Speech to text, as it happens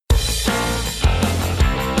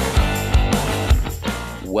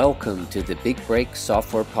Welcome to the Big Break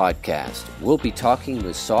Software Podcast. We'll be talking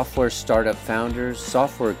with software startup founders,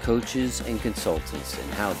 software coaches, and consultants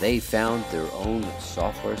and how they found their own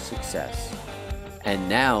software success. And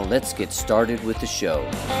now let's get started with the show.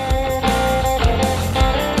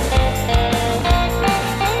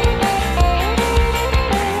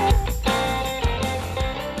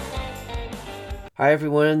 Hi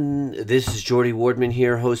everyone, this is Jordy Wardman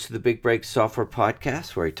here, host of the Big Break Software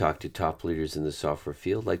Podcast, where I talk to top leaders in the software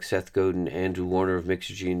field like Seth Godin, Andrew Warner of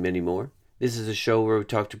Mixergy, and many more. This is a show where we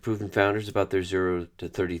talk to proven founders about their 0 to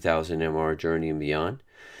 30,000 MR journey and beyond.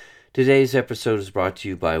 Today's episode is brought to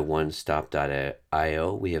you by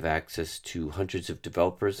OneStop.io. We have access to hundreds of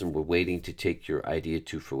developers and we're waiting to take your idea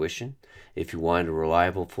to fruition. If you want a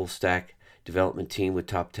reliable full-stack development team with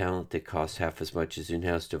top talent that costs half as much as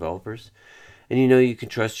in-house developers, and you know you can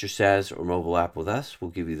trust your SaaS or mobile app with us.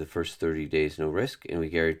 We'll give you the first 30 days no risk, and we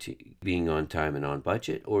guarantee being on time and on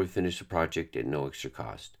budget, or we finish the project at no extra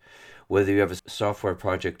cost. Whether you have a software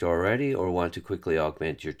project already or want to quickly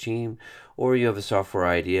augment your team, or you have a software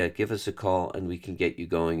idea, give us a call and we can get you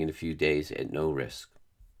going in a few days at no risk.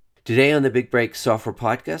 Today on the Big Break Software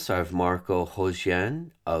Podcast, I have Marco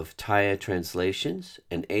Hozyan of Taya Translations,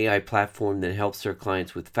 an AI platform that helps their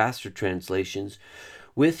clients with faster translations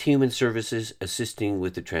with human services assisting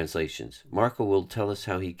with the translations. Marco will tell us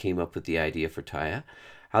how he came up with the idea for Taya,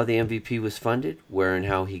 how the MVP was funded, where and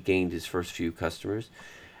how he gained his first few customers,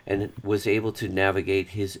 and was able to navigate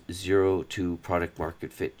his 0 to product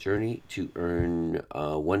market fit journey to earn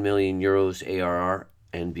 1 million euros ARR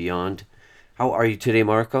and beyond. How are you today,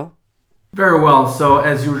 Marco? Very well. So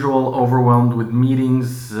as usual, overwhelmed with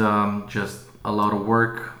meetings, just a lot of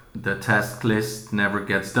work. The task list never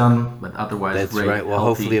gets done, but otherwise that's great. Right. Well,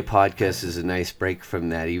 healthy. Hopefully a podcast is a nice break from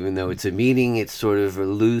that. Even though it's a meeting, it's sort of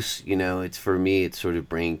loose, it's for me, it's sort of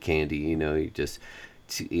brain candy, you just,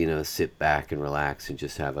 sit back and relax and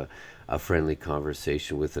just have a friendly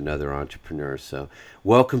conversation with another entrepreneur. So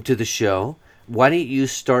welcome to the show. Why don't you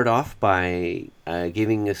start off by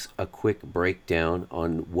giving us a quick breakdown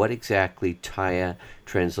on what exactly Taya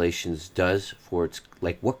Translations does for its,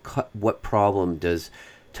 what problem does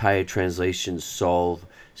Taya Translations solve,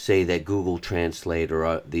 say, that Google Translate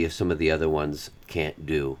or some of the other ones can't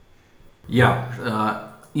do? Yeah,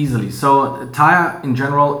 easily. So Taya in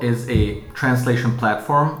general is a translation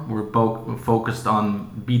platform. We're focused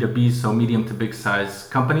on B2B, so medium to big size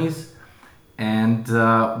companies. And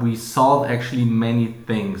we solve actually many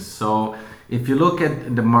things. So if you look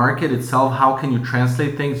at the market itself, how can you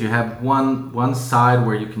translate things? You have one side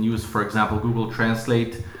where you can use, for example, Google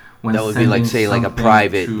Translate. That would be like, say, like a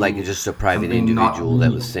private, like just a private individual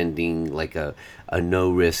that was sending like a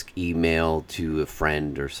no-risk email to a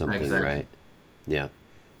friend or something, exactly. Right? Yeah.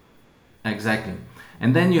 Exactly.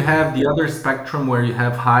 And then you have the other spectrum where you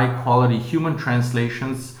have high-quality human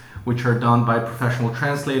translations, which are done by professional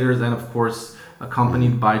translators and, of course,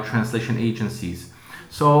 accompanied by translation agencies.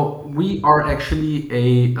 So we are actually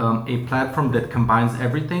a platform that combines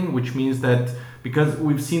everything, which means that because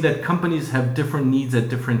we've seen that companies have different needs at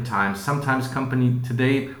different times. Sometimes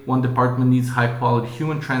one department needs high quality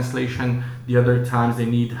human translation, the other times they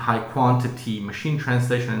need high quantity machine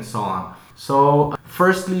translation and so on. So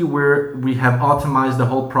firstly, we have optimized the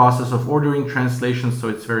whole process of ordering translations, so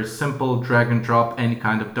it's very simple, drag and drop any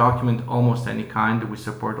kind of document, almost any kind. We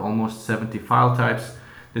support almost 70 file types.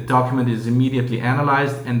 The document is immediately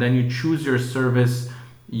analyzed and then you choose your service,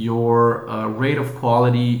 your rate of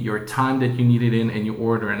quality, your time that you need it in, and you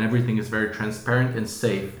order, and everything is very transparent and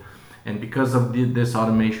safe. And because of this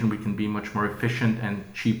automation, we can be much more efficient and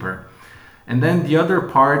cheaper. And then the other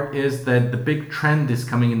part is that the big trend is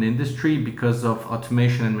coming in the industry because of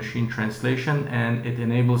automation and machine translation, and it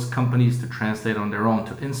enables companies to translate on their own,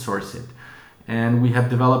 to insource it. And we have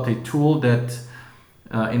developed a tool that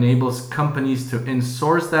enables companies to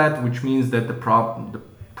insource that, which means that the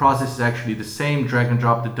process is actually the same. Drag and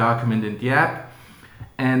drop the document in the app,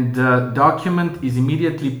 and the document is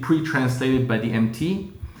immediately pre-translated by the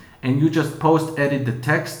MT, and you just post-edit the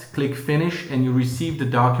text, click finish, and you receive the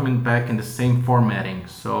document back in the same formatting.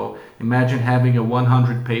 So imagine having a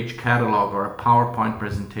 100-page catalog or a PowerPoint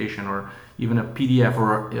presentation or even a PDF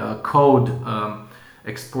or a code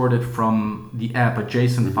exported from the app, a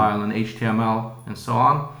JSON file, an HTML, and so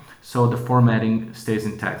on. So the formatting stays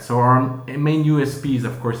intact. So our main USPs,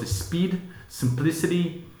 of course, is speed,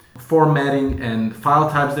 simplicity, formatting, and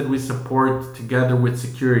file types that we support together with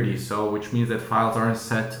security. So which means that files aren't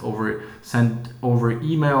sent over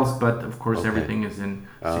emails, but of course everything is in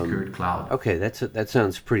secured cloud. Okay, that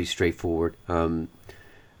sounds pretty straightforward.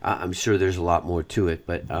 I'm sure there's a lot more to it,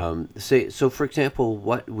 but so for example,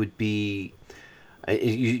 what would be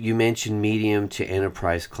You mentioned medium to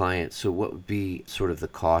enterprise clients. So what would be sort of the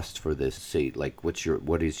cost for this? Say, like,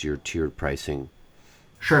 what is your tiered pricing?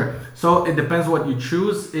 Sure. So it depends what you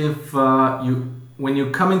choose. If when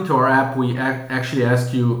you come into our app, we actually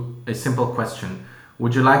ask you a simple question.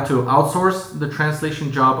 Would you like to outsource the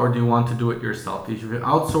translation job or do you want to do it yourself? If you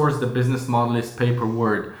outsource, the business model is pay per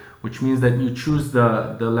word, which means that you choose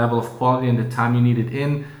the level of quality and the time you need it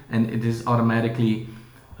in, and it is automatically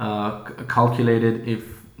calculated if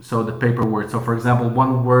so the pay per word. So for example,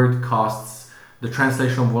 one word costs, the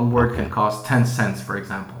translation of one word can Okay. cost 10 cents, for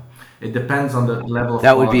example. It depends on the level of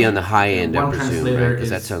That would be on quality. the high And end, I one presume, right? translator Because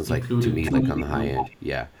that is sounds like to including me two. like on the high end.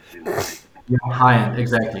 Yeah. Yeah, high end,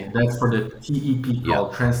 exactly. That's for the TEP Yeah.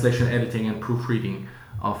 called translation, editing, and proofreading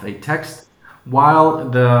of a text. While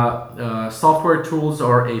the software tools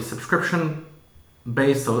are a subscription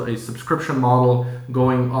based, so a subscription model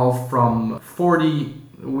going all from 40,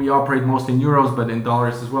 we operate mostly in euros, but in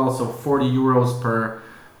dollars as well. So 40 euros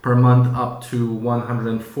per month up to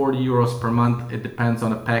 140 euros per month. It depends on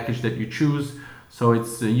the package that you choose. So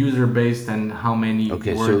it's user based and how many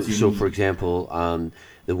Okay. So words you so for need. example,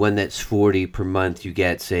 the one that's 40 per month, you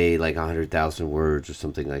get say like 100,000 words or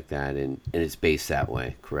something like that, and it's based that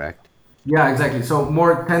way, correct? Yeah, exactly. So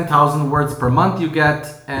more 10,000 words per month you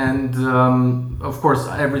get, and of course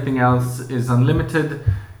everything else is unlimited,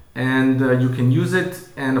 and you can use it.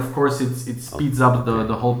 And of course it Oh, speeds up okay.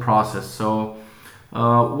 the whole process. So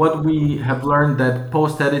what we have learned that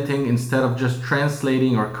post editing, instead of just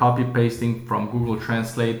translating or copy pasting from Google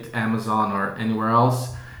Translate, Amazon, or anywhere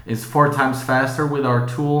else, is 4 times faster with our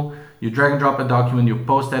tool. You drag and drop a document, you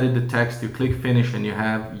post edit the text, you click finish, and you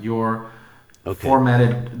have your Okay.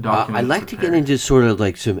 formatted I'd document like to get prepared. into sort of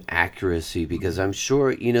like some accuracy because I'm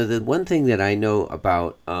sure, the one thing that I know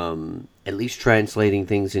about at least translating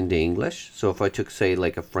things into English. So if I took, say,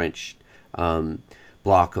 like a French um,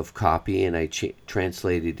 block of copy and I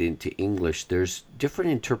translated it into English, there's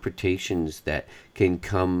different interpretations that can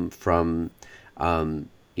come from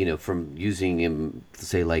using,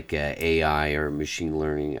 say, like AI or machine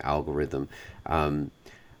learning algorithm. Um,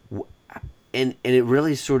 and it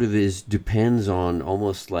really sort of is depends on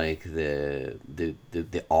almost like the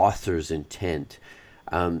author's intent.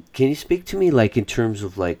 Can you speak to me like in terms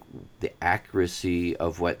of like the accuracy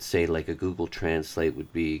of what say like a Google Translate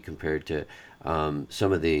would be compared to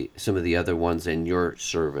some of the other ones in your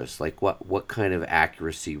service? Like what kind of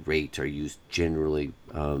accuracy rate are you generally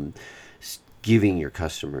giving your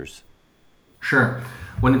customers? Sure.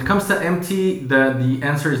 When it comes to MT, the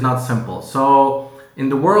answer is not simple. So in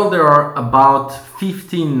the world, there are about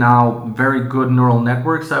 15 now very good neural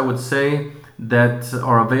networks, I would say, that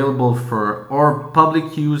are available for or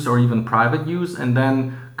public use or even private use. And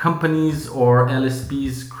then companies or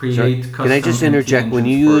LSPs Sorry, create can I custom just MT interject? When engines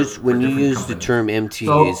you use for when you different use the companies. term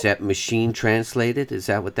MT, is So that machine translated? Is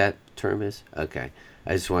that what that term is? Okay,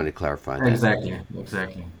 I just wanted to clarify that. exactly,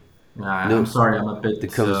 exactly. Yeah, I'm No, sorry, I'm a that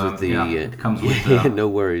bit, comes with yeah, the it comes yeah, no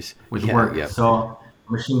worries. with Yeah, work. yeah. So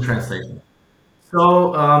machine translation.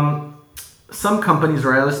 So some companies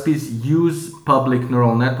or LSPs use public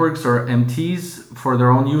neural networks or MTs for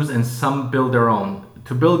their own use, and some build their own.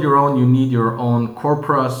 To build your own, you need your own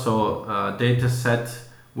corpora, so data set,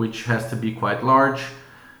 which has to be quite large.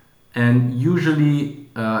 And usually,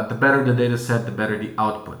 the better the data set, the better the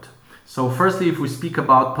output. So, firstly, if we speak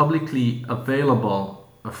about publicly available,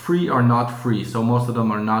 free or not free, so most of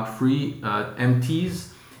them are not free MTs,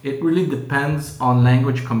 it really depends on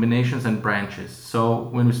language combinations and branches. So,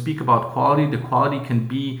 when we speak about quality, the quality can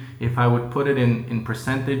be, if I would put it in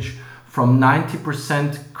percentage, from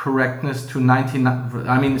 90% correctness to 99,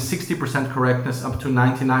 I mean 60% correctness up to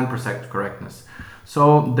 99% correctness.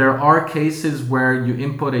 So there are cases where you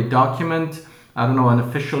input a document, I don't know, an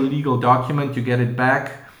official legal document, you get it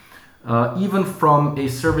back, even from a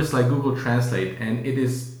service like Google Translate, and it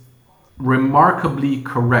is remarkably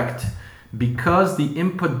correct because the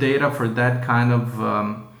input data for that kind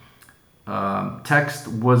of text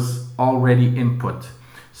was already input.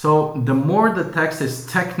 So the more the text is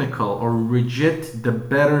technical or rigid, the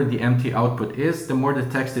better the MT output is. The more the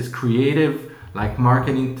text is creative, like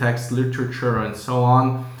marketing text, literature, and so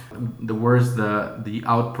on, the worse the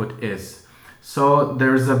output is. So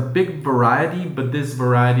there's a big variety, but this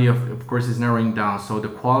variety of course is narrowing down. So the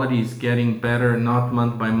quality is getting better, not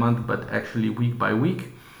month by month, but actually week by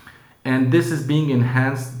week. And this is being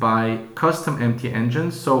enhanced by custom MT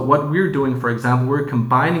engines. So what we're doing, for example, we're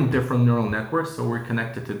combining different neural networks, so we're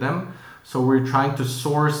connected to them. So we're trying to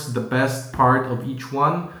source the best part of each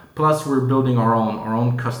one, plus we're building our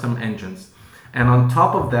own custom engines. And on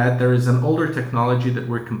top of that, there is an older technology that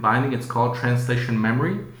we're combining. It's called translation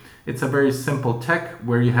memory. It's a very simple tech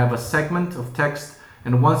where you have a segment of text,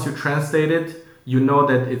 and once you translate it, you know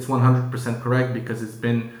that it's 100% correct because it's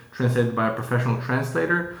been translated by a professional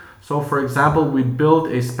translator. So for example, we build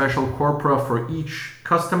a special corpora for each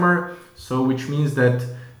customer, so which means that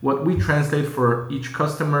what we translate for each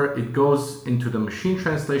customer, it goes into the machine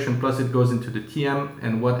translation, plus it goes into the TM,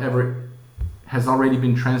 and whatever has already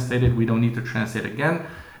been translated, we don't need to translate again.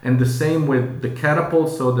 And the same with the Catapult,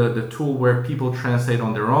 so the tool where people translate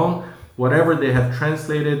on their own. Whatever they have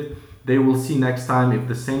translated, they will see next time if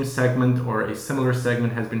the same segment or a similar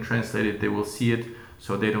segment has been translated, they will see it,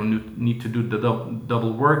 so they don't need to do the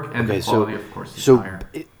double work, and the quality, of course, is higher.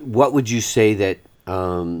 What would you say that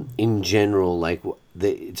in general, like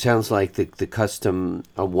it sounds like the custom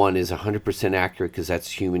one is 100% accurate because that's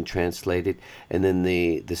human translated, and then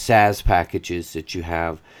the SaaS packages that you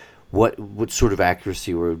have, what sort of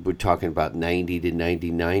accuracy we're talking about? 90 to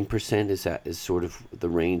 99%, is sort of the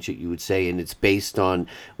range that you would say, and it's based on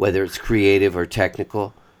whether it's creative or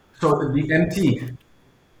technical. So the MT,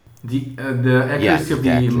 the accuracy of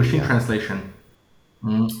the machine translation.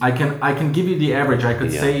 I can give you the average. I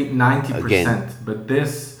could say 90%, Again, but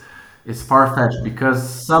this is far-fetched because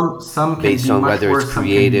some can based be on much whether worse, it's some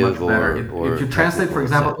can be much creative better. or If you translate, for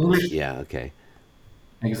technical, example, English, yeah, okay.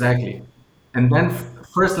 exactly, and then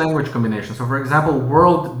first language combination. So, for example,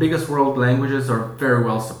 biggest world languages are very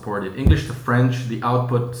well supported. English to French, the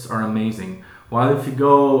outputs are amazing. While if you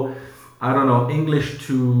go, I don't know, English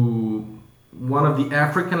to one of the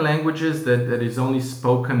African languages that is only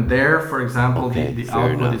spoken there, for example, Okay, the fair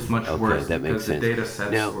output enough. is much Okay, worse that makes because the sense. data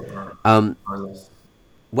sets Now, are, um, are less.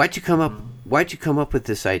 why'd you come up with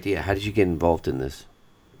this idea? How did you get involved in this?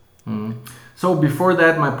 So before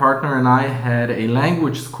that, my partner and I had a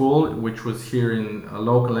language school, which was here in a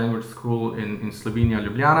local language school in Slovenia,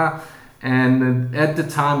 Ljubljana. And at the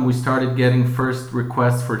time, we started getting first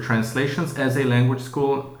requests for translations as a language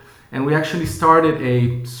school. And we actually started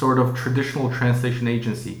a sort of traditional translation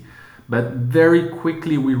agency. But very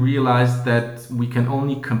quickly, we realized that we can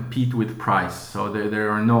only compete with price. So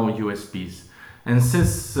there are no USPs. And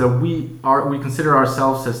since we consider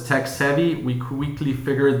ourselves as tech savvy, we quickly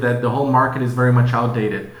figured that the whole market is very much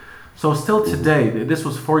outdated. So still today, this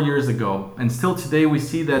was 4 years ago, and still today we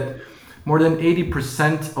see that more than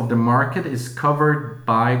 80% of the market is covered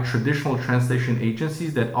by traditional translation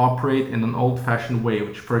agencies that operate in an old-fashioned way.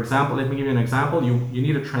 Which, for example, let me give you an example. You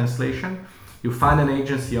need a translation. You find an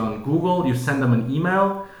agency on Google. You send them an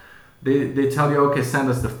email. They tell you, okay, send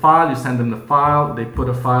us the file. You send them the file. They put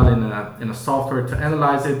a file in a software to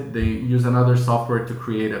analyze it. They use another software to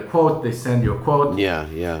create a quote. They send you a quote. Yeah,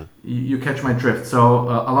 yeah. You catch my drift. So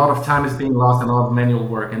a lot of time is being lost and a lot of manual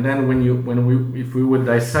work. And then if we would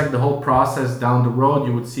dissect the whole process down the road,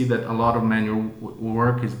 you would see that a lot of manual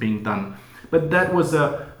work is being done. But that was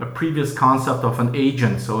a previous concept of an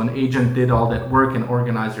agent. So an agent did all that work and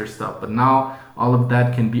organized your stuff. But now all of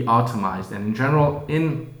that can be automized. And in general,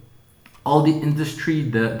 in all the industry,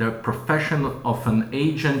 the profession of an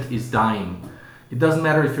agent is dying. It doesn't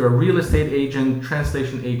matter if you're a real estate agent,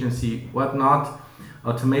 translation agency, whatnot.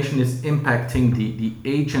 Automation is impacting the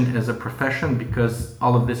agent as a profession because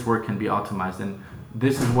all of this work can be automized. And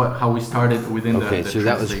this is how we started within Okay, the so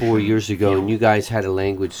that was 4 years ago, field. and you guys had a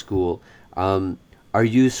language school. Are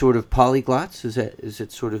you sort of polyglots? Is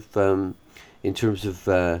it sort of in terms of?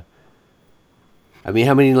 I mean,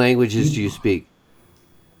 how many languages do you speak?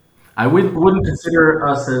 I wouldn't consider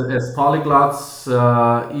us as polyglots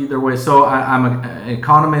either way. So I'm an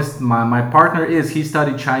economist. My partner he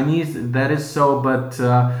studied Chinese. That is so. But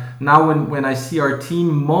now when I see our team,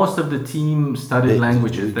 most of the team studied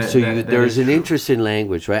languages. There's an interest in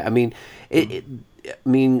language, right? I mean,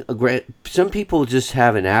 some people just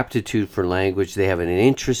have an aptitude for language. They have an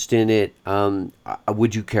interest in it.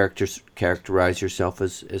 Would you characterize yourself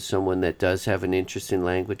as someone that does have an interest in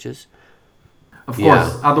languages? Of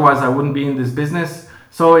course, otherwise I wouldn't be in this business.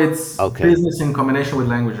 So it's business in combination with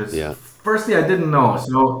languages. Yeah. Firstly, I didn't know.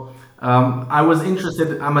 So I was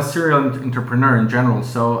interested. I'm a serial entrepreneur in general.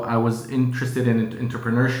 So I was interested in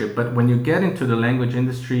entrepreneurship. But when you get into the language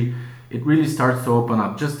industry, it really starts to open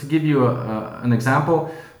up. Just to give you an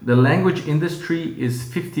example, the language industry is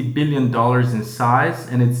 $50 billion in size,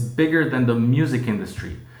 and it's bigger than the music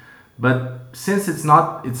industry. But since it's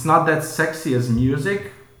not that sexy as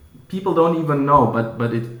music, people don't even know,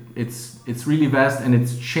 but it's really vast, and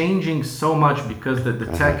it's changing so much because the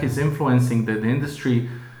tech is influencing the industry.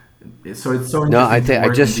 So it's so interesting. No, I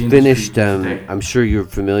just finished. today. I'm sure you're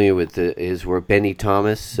familiar with his work. Benny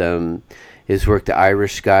Thomas. his work, the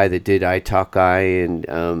Irish guy that did I Talk I,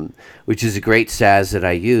 and which is a great SaaS that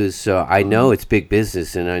I use. So I know it's big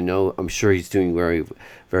business, and I'm sure he's doing very,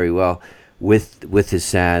 very well with his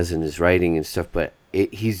SaaS and his writing and stuff. But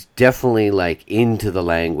he's definitely like into the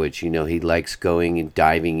language. He likes going and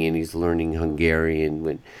diving in. He's learning Hungarian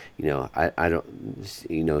when, I don't,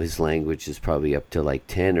 his language is probably up to like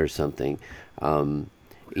 10 or something. So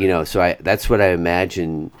that's what I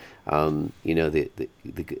imagine.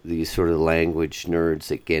 The sort of language nerds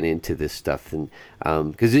that get into this stuff, and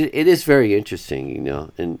because it is very interesting,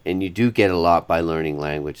 and you do get a lot by learning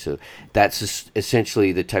language. So that's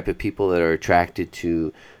essentially the type of people that are attracted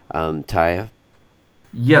to Taya.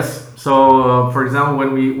 Yes. So, for example,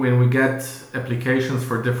 when we get applications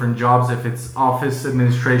for different jobs, if it's office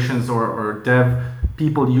administrations or dev,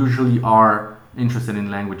 people usually are interested in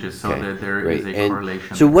languages. So Okay, there great. is a And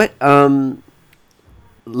correlation. so what?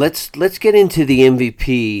 Let's get into the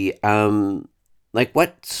MVP. How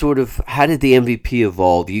did the MVP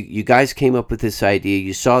evolve? You guys came up with this idea.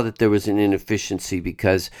 You saw that there was an inefficiency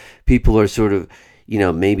because people are sort of,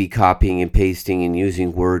 maybe copying and pasting and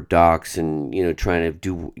using Word docs and, trying to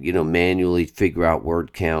do, manually figure out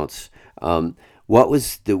word counts. What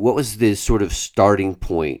was the sort of starting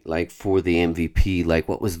point like for the MVP? Like,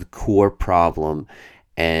 what was the core problem?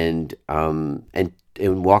 And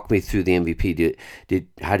walk me through the MVP.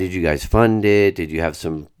 How did you guys fund it? Did you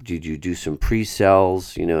do some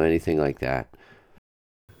pre-sales? Anything like that?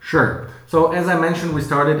 Sure. So as I mentioned, we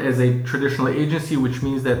started as a traditional agency, which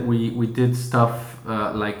means that we did stuff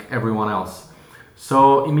like everyone else.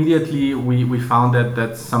 So immediately we found that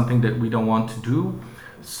that's something that we don't want to do.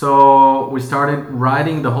 So we started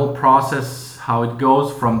writing the whole process, how it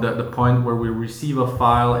goes from the point where we receive a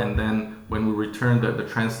file and then when we return the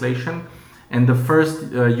translation. And the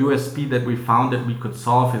first USP that we found that we could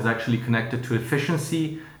solve is actually connected to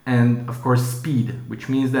efficiency and, of course, speed, which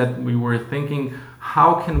means that we were thinking,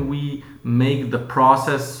 how can we make the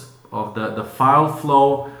process of the file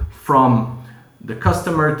flow from the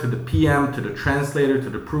customer to the PM to the translator to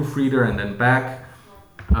the proofreader and then back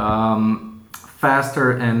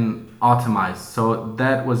faster and optimized. So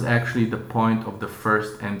that was actually the point of the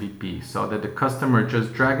first MVP, so that the customer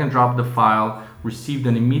just drag and drop the file, received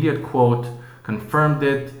an immediate quote, confirmed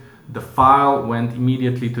it, the file went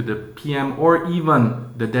immediately to the PM or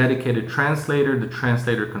even the dedicated translator, the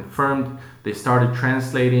translator confirmed, they started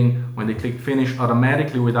translating, when they clicked finish,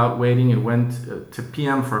 automatically without waiting it went to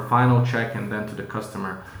PM for a final check and then to the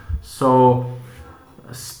customer. So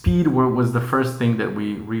speed was the first thing that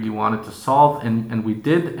we really wanted to solve, and we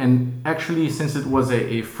did. And actually, since it was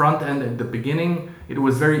a front end at the beginning, it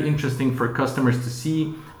was very interesting for customers to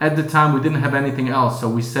see. At the time, we didn't have anything else, so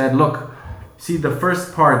we said, look, see, the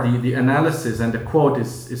first part, the analysis and the quote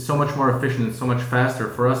is so much more efficient and so much faster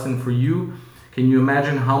for us and for you. Can you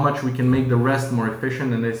imagine how much we can make the rest more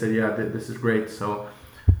efficient? And they said, yeah, this is great. So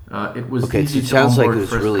it was Okay, easy so it to sounds like it onboard was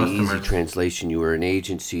first really customers. easy translation. You were an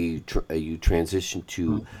agency, you transitioned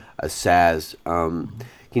to a SaaS. Can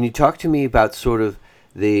you talk to me about sort of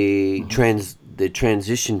the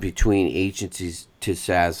transition between agencies to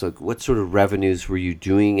SaaS? Like, what sort of revenues were you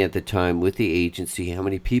doing at the time with the agency? How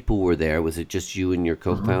many people were there? Was it just you and your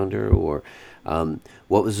co-founder, or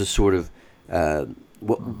what was the sort of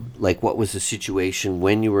what was the situation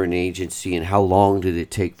when you were an agency, and how long did it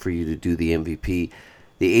take for you to do the MVP?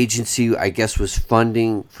 The agency, I guess, was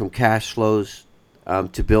funding from cash flows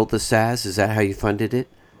to build the SaaS. Is that how you funded it?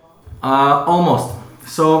 Almost.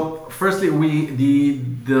 So, firstly,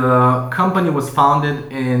 the company was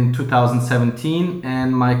founded in 2017,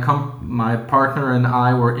 and my partner and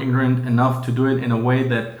I were ignorant enough to do it in a way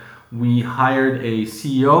that we hired a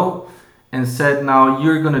CEO and said, now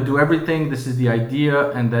you're going to do everything. This is the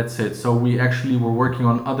idea, and that's it. So we actually were working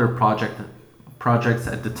on other projects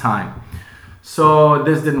at the time. So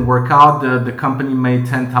this didn't work out. The company made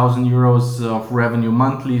 10,000 euros of revenue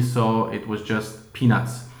monthly, so it was just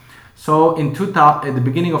peanuts. So at the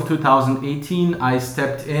beginning of 2018, I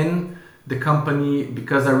stepped in the company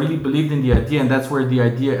because I really believed in the idea, and that's where the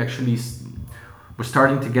idea actually was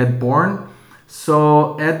starting to get born.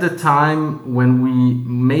 So at the time when we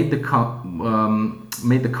made the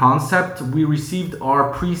concept, we received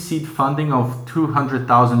our pre-seed funding of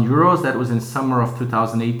 200,000 euros. That was in summer of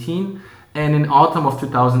 2018. And in autumn of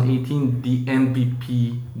 2018, the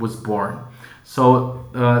MVP was born. So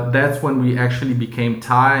that's when we actually became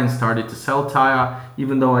Taya and started to sell Taya.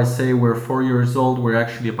 Even though I say we're 4 years old, we're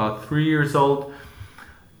actually about 3 years old.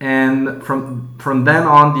 And from then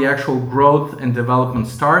on, the actual growth and development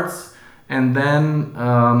starts. And then,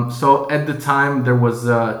 so at the time, there was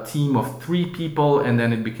a team of 3 people, and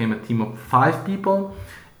then it became a team of 5 people.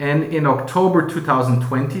 And in October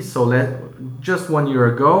 2020, so just 1 year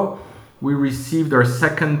ago, we received our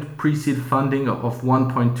second pre-seed funding of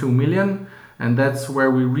 1.2 million, and that's where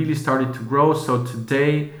we really started to grow. So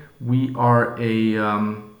today we are a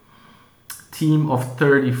team of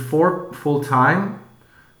 34 full-time,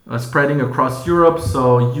 spreading across Europe,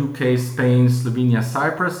 so UK, Spain, Slovenia,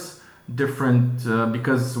 Cyprus, different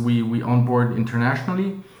because we onboard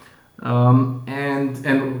internationally.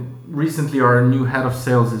 And recently our new head of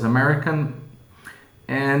sales is American,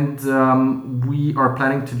 and we are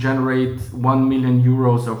planning to generate 1 million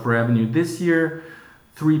euros of revenue this year,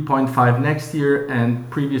 3.5 next year, and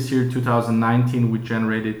previous year 2019 we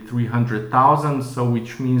generated 300,000. So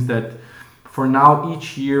which means that for now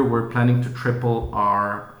each year we're planning to triple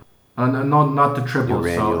our not to triple,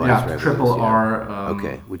 Your so annualized yeah, to revenues, triple yeah. our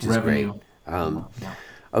Okay, which is revenue. great. Yeah.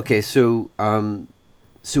 Okay, so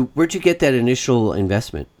where'd you get that initial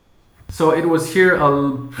investment? So it was here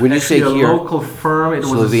When you say actually a here, local firm. It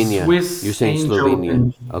was a Slovenia. You're Swiss saying angel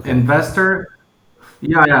Slovenia. Okay. investor.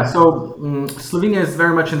 Yeah. So Slovenia is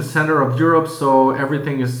very much in the center of Europe. So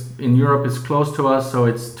everything is in Europe is close to us. So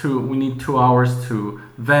we need 2 hours to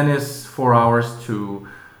Venice, 4 hours to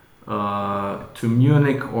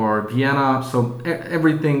Munich or Vienna. So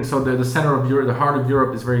everything. So the center of Europe, the heart of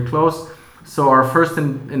Europe, is very close. So our first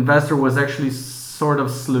investor was actually sort of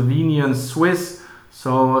Slovenian Swiss.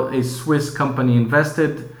 So a Swiss company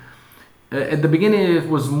invested. At the beginning, it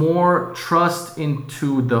was more trust into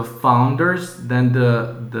the founders than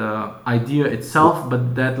the idea itself,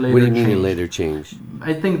 but that later What do you mean it changed. later changed?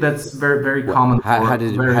 I think that's very, very common How for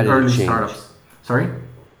did very it early change? startups. Sorry?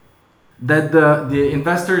 That the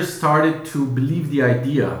investors started to believe the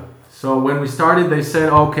idea. So when we started, they said,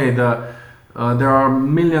 okay, there are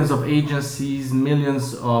millions of agencies,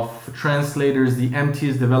 millions of translators. The MT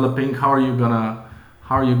is developing. How are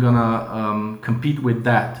you gonna compete with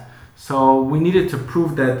that? So we needed to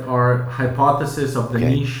prove that our hypothesis of the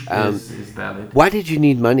niche is valid. Why did you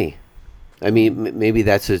need money? I mean, maybe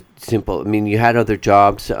that's a simple. I mean, you had other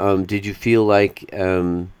jobs. Did you feel like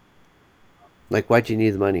why'd you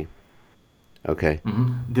need the money? Okay.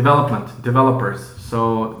 Developers. So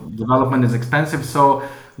development is expensive. So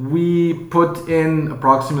we put in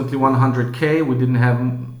approximately 100K. We didn't have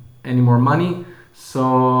any more money, so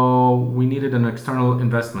we needed an external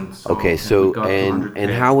investment. So, Okay. and we So got and 200K at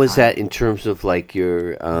how the was time. that in terms of like your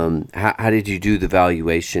how did you do the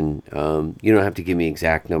valuation? You don't have to give me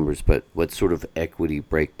exact numbers, but what sort of equity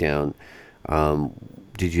breakdown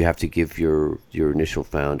did you have to give your initial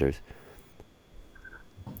founders?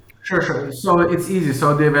 Sure. So it's easy. So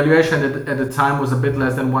the evaluation at the time was a bit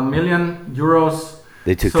less than 1 million euros.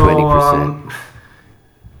 They took So 20%.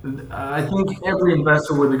 I think every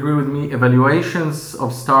investor would agree with me. Evaluations of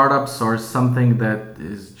startups are something that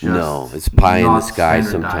is No, just it's pie in the not sky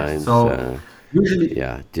standardized. sometimes. So usually,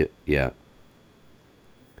 Yeah, yeah.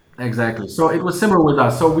 exactly. So it was similar with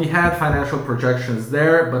us. So we had financial projections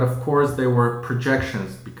there, but of course they were projections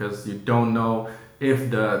because you don't know if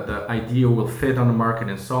the idea will fit on the market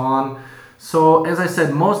and so on. So as I said,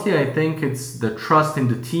 mostly I think it's the trust in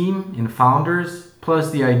the team, in founders,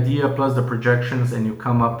 plus the idea, plus the projections, and you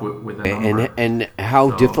come up with a number. And how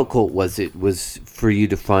So difficult was for you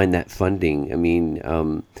to find that funding? I mean,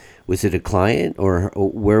 was it a client or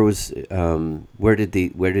where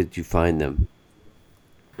did you find them?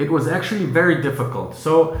 it was actually very difficult.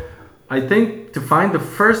 So I think to find the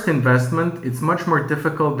first investment, it's much more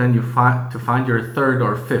difficult than to find your third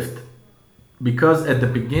or fifth. Because at the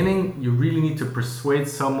beginning, you really need to persuade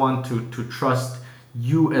someone to trust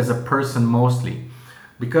you as a person mostly.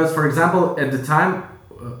 Because, for example, at the time,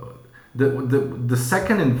 the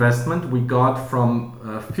second investment we got from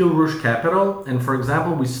Fil Rouge Capital, and for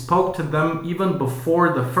example, we spoke to them even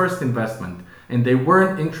before the first investment, and they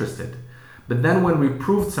weren't interested. But then when we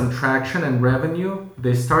proved some traction and revenue,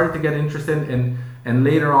 they started to get interested, and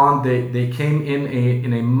later on they came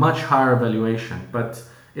in a much higher valuation. But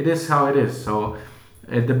it is how it is. So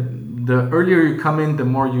the earlier you come in, the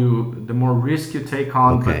more risk you take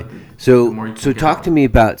on. Okay. But the So more you so can get talk to out. me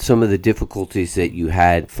about some of the difficulties that you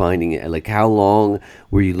had finding it. Like how long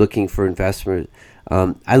were you looking for investment?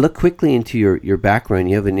 I look quickly into your background.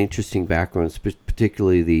 You have an interesting background,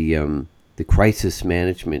 particularly the crisis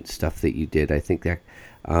management stuff that you did. I think that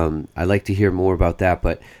I'd like to hear more about that.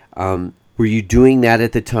 But were you doing that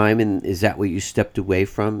at the time, and is that what you stepped away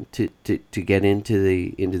from to get into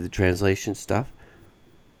the translation stuff?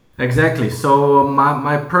 Exactly. So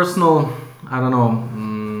my personal, I don't know,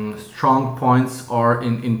 strong points are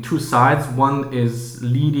in two sides. One is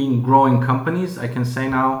leading growing companies, I can say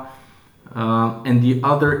now, and the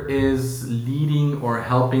other is leading or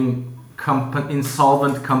helping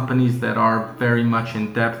insolvent companies that are very much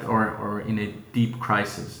in debt or in a deep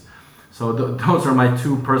crisis. So those are my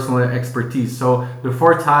two personal expertise. So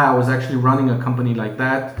before TAI, I was actually running a company like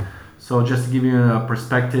that. So just to give you a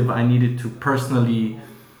perspective, I needed to personally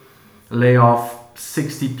lay off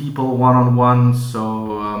 60 people one-on-one.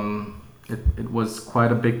 So it was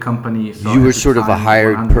quite a big company. So you were sort of a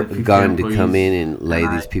hired gun employees, to come in and lay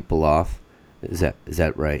and these people off. Is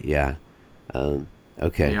that right? Yeah.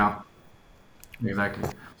 Okay. Yeah, exactly.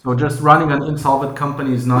 So just running an insolvent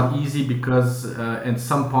company is not easy because at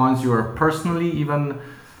some points you are personally even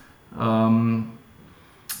um,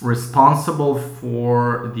 responsible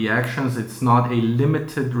for the actions. It's not a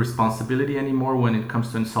limited responsibility anymore when it comes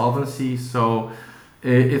to insolvency. So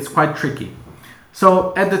it's quite tricky.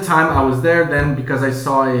 So at the time I was there, then because I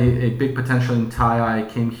saw a big potential in TAI, I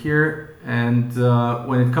came here. And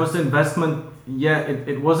when it comes to investment, yeah,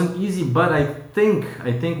 it wasn't easy, but I think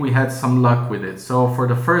we had some luck with it. So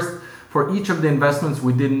for each of the investments,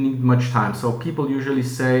 we didn't need much time. So people usually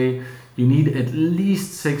say you need at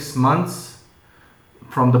least 6 months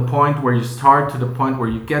from the point where you start to the point where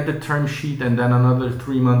you get the term sheet, and then another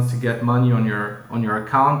 3 months to get money on your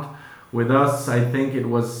account. With us, I think it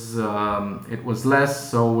was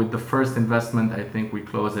less. So with the first investment, I think we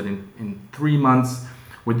closed it in 3 months.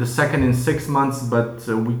 With the second in 6 months, but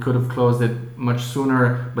we could have closed it much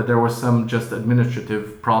sooner. But there were some just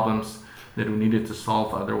administrative problems that we needed to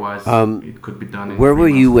solve. Otherwise, it could be done in Where 3 were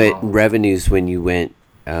months you as at well. revenues when you went?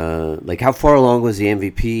 Like how far along was the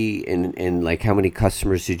MVP, and like how many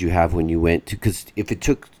customers did you have when you went to? Because if it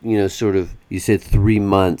took sort of, you said 3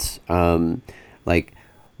 months, like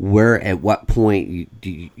where at what point you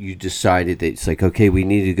decided that it's like, okay, we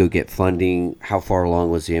need to go get funding? How far along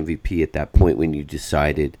was the MVP at that point when you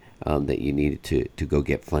decided that you needed to go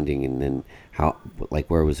get funding? And then how, like,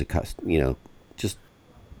 where was the just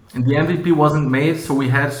And the MVP wasn't made, so we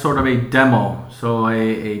had sort of a demo. So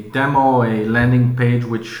a demo, a landing page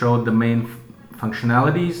which showed the main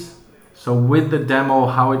functionalities. So with the demo,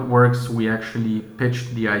 how it works, we actually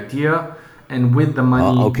pitched the idea, and with the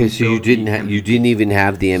money, okay, we so you built the you didn't MVP. even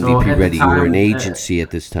have the So MVP at the ready. You were an time, agency at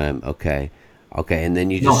this time. Okay, and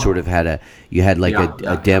then you just sort no, of had you had like yeah, a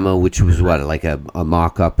yeah, yeah, demo, which was what, exactly. like a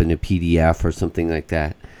mock up in a PDF or something like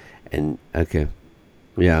that. And okay,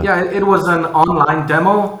 yeah, Yeah, it was an online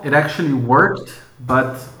demo. It actually worked,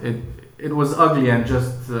 but it was ugly and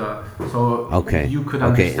just so okay, you could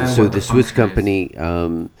okay. And understand so what the the Swiss function is.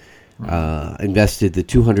 company invested the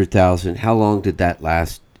 200,000. How long did that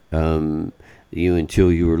last? You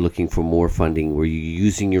until you were looking for more funding? Were you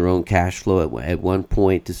using your own cash flow at one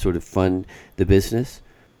point to sort of fund the business?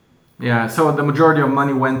 Yeah, so the majority of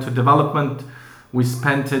money went to development. We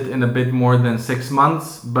spent it in a bit more than 6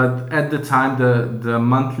 months, but at the time the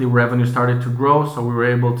monthly revenue started to grow, so we were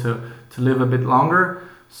able to live a bit longer.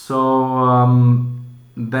 So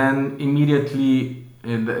then immediately,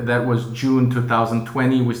 that was June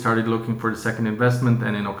 2020, we started looking for the second investment,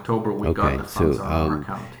 and in October we got Okay, the so funds on our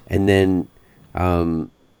account. and then and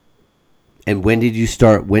when did you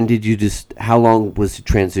start? When did you just? How long was the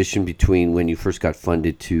transition between when you first got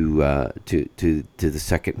funded to the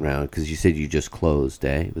second round? Because you said you just closed,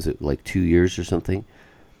 eh? Was it like 2 years or something?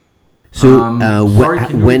 So Sorry,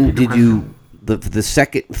 can you when repeat the did you question? the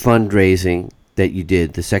second fundraising that you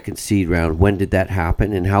did, the second seed round? When did that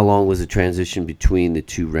happen, and how long was the transition between the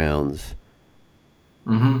two rounds?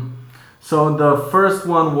 So the first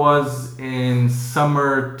one was in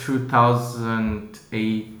summer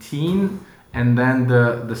 2018, and then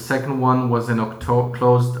the second one was in October,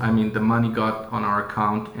 closed. I mean, the money got on our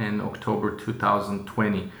account in October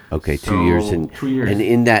 2020. Okay, 2 years, So 2 years. and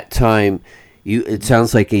in that time, it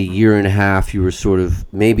sounds like a year and a half. You were sort of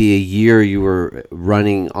maybe a year. You were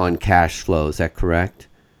running on cash flow. Is that correct?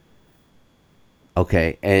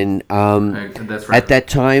 Okay, and That's right. at that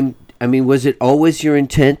time, I mean, was it always your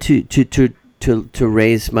intent to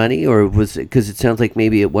raise money, or was it because it sounds like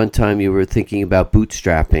maybe at one time you were thinking about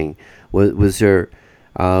bootstrapping? Was there?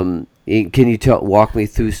 Can you walk me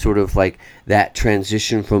through sort of like that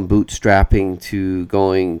transition from bootstrapping to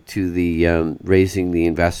going to the raising the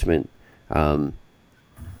investment? Um,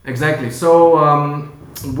 Exactly. So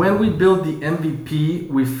when we built the MVP,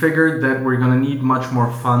 we figured that we're going to need much more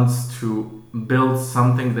funds to build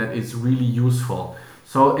something that is really useful.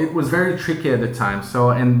 So it was very tricky at the time. So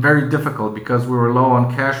and very difficult because we were low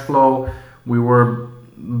on cash flow. We were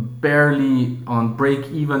barely on break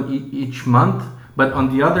even each month. But on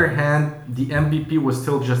the other hand, the MVP was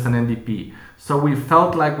still just an MVP. So we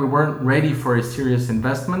felt like we weren't ready for a serious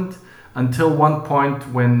investment until one point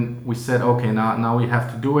when we said, okay, now we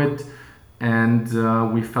have to do it. and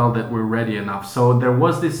we felt that we're ready enough. So there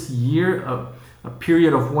was this year, a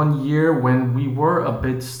period of 1 year when we were a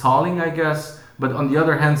bit stalling, I guess. But on the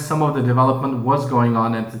other hand, some of the development was going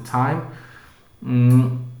on at the time.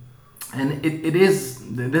 And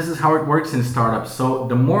this is how it works in startups. So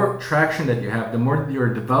the more traction that you have, the more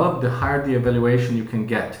you're developed, the higher the evaluation you can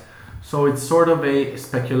get. So it's sort of a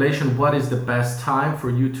speculation. What is the best time for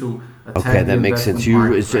you to attack? Okay, that makes sense.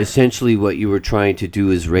 Essentially what you were trying to do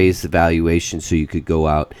is raise the valuation so you could go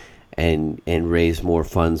out and raise more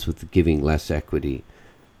funds with giving less equity.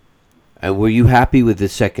 And were you happy with the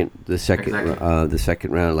second Exactly. The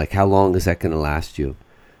second round? Like, how long is that going to last you?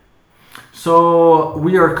 So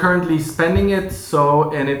we are currently spending it,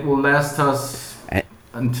 and it will last us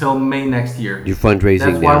until May next year. You're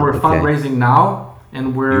fundraising. That's why now. we're fundraising now,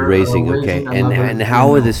 and we're raising. raising Okay, and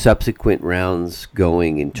how are the subsequent rounds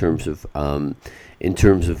going in terms of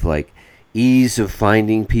like ease of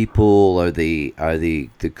finding people? Are the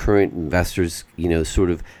current investors, sort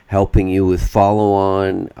of helping you with follow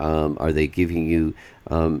on? Are they giving you?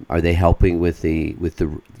 Are they helping with the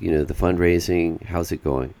the fundraising? How's it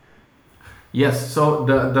going? Yes, so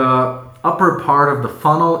the upper part of the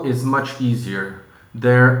funnel is much easier.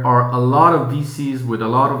 There are a lot of VCs with a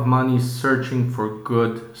lot of money searching for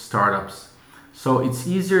good startups. So it's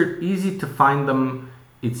easy to find them.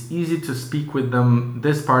 It's easy to speak with them.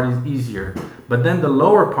 This part is easier. But then the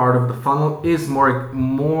lower part of the funnel is more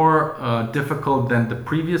difficult than the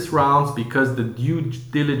previous rounds because the due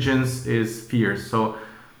diligence is fierce. So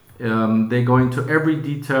they go into every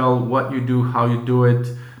detail, what you do, how you do it.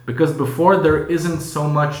 Because before there isn't so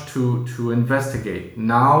much to investigate.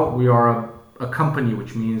 Now we are a company,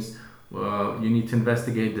 which means you need to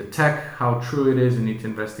investigate the tech, how true it is. You need to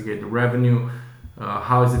investigate the revenue,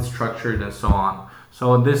 how is it structured, and so on.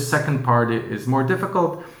 So this second part is more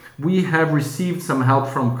difficult. We have received some help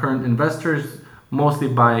from current investors, mostly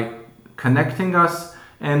by connecting us.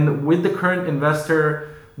 And with the current investor,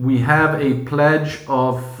 we have a pledge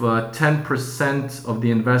of 10% of the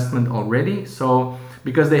investment already. So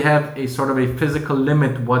because they have a sort of a physical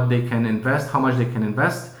limit what they can invest, how much they can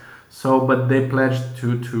invest. So, but they pledged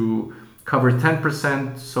to cover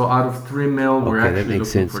 10%. So out of 3 mil, we're actually that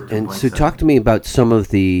makes looking sense. for 2.7. And so, talk to me about some of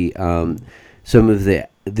the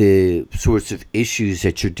sorts of issues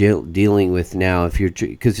that you're dealing with now.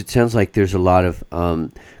 Because it sounds like there's a lot of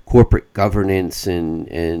corporate governance and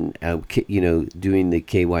doing the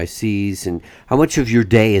KYCs, and how much of your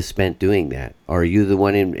day is spent doing that? Are you the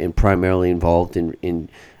one in primarily involved in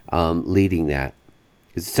leading that?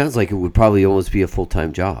 Because it sounds like it would probably almost be a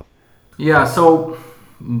full-time job. Yeah, so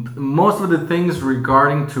most of the things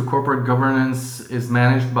regarding to corporate governance is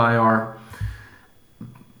managed by our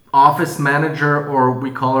office manager, or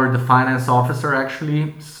we call her the finance officer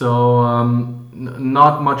actually. So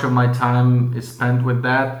not much of my time is spent with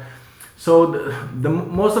that. So the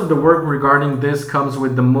most of the work regarding this comes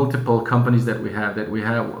with the multiple companies that we have.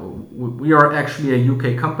 We are actually a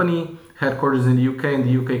UK company, headquarters in the UK, and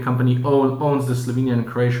the UK company owns the Slovenian and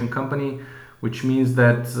Croatian company, which means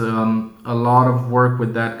that a lot of work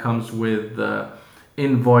with that comes with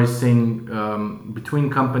invoicing between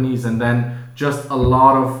companies, and then just a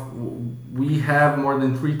lot of, we have more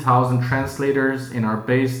than 3,000 translators in our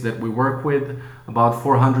base that we work with, about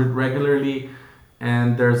 400 regularly,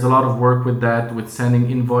 and there's a lot of work with that, with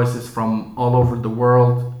sending invoices from all over the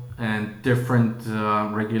world and different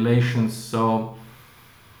regulations. So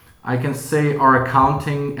I can say our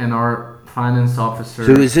accounting and our finance officer.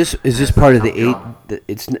 So is this part of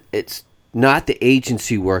it's not the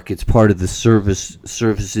agency work, it's part of the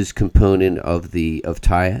services component of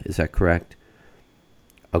Taya, is that correct?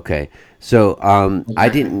 Okay. So I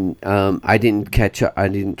didn't catch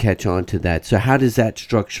on to that. So how does that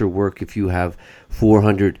structure work if you have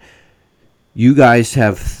 400? You guys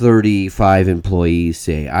have 35 employees,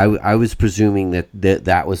 say. I was presuming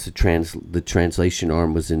that was the translation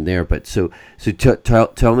arm was in there, but so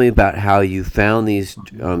tell me about how you found these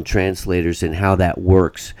translators and how that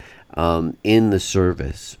works in the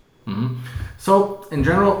service. Mm-hmm. So in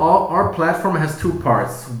general, our platform has two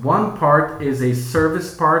parts. One part is a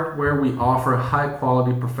service part where we offer high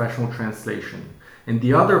quality professional translation. And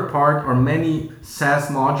the other part are many SaaS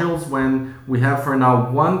modules when we have for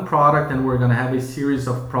now one product and we're going to have a series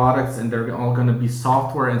of products and they're all going to be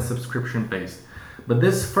software and subscription based. But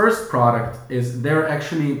this first product they're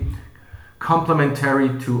actually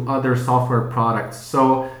complementary to other software products.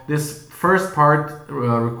 So this first part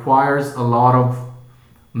requires a lot of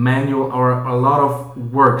manual or a lot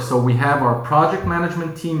of work. So we have our project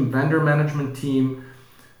management team, vendor management team.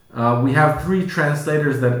 We have 3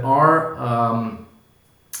 translators that are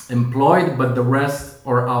employed, but the rest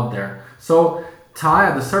are out there. So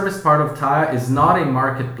Taya, the service part of Taya is not a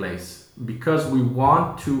marketplace because we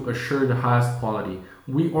want to assure the highest quality.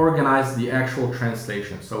 We organize the actual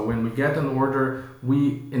translation. So when we get an order,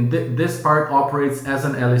 this part operates as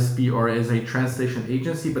an LSP or as a translation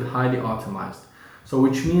agency, but highly optimized. So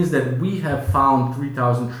which means that we have found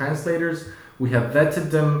 3,000 translators, we have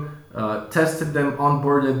vetted them, tested them,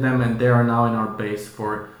 onboarded them, and they are now in our base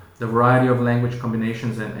for the variety of language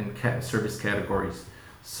combinations and service categories.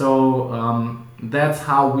 So that's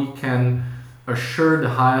how we can assure the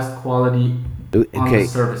highest quality on the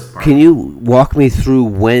service part. Can you walk me through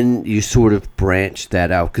when you sort of branched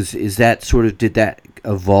that out? Because did that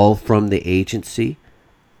evolve from the agency?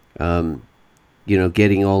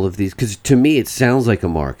 Getting all of these, because to me it sounds like a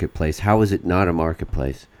marketplace. How is it not a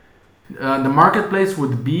marketplace? The marketplace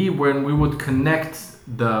would be when we would connect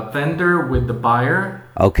the vendor with the buyer.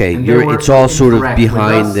 Okay, it's all sort of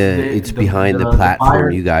behind the platform. Buyer,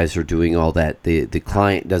 you guys are doing all that. The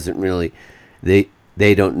client doesn't really, they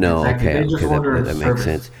don't know. Exactly. Okay, that makes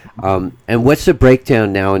sense. And what's the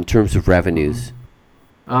breakdown now in terms of revenues?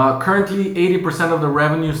 Currently, 80% of the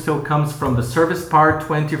revenue still comes from the service part,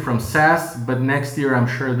 20% from SaaS, but next year I'm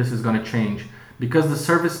sure this is going to change because the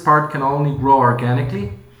service part can only grow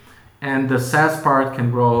organically and the SaaS part can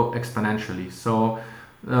grow exponentially. So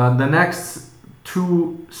the next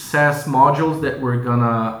 2 SaaS modules that we're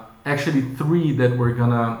gonna, actually 3 that we're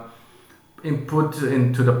gonna input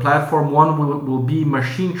into the platform. One will be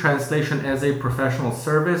machine translation as a professional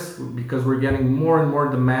service because we're getting more and more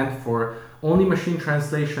demand for only machine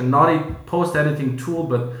translation, not a post-editing tool,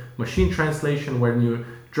 but machine translation where you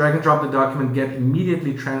drag and drop the document, get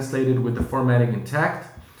immediately translated with the formatting intact.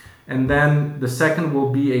 And then the second will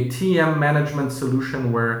be a TM management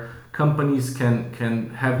solution where companies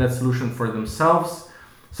can have that solution for themselves.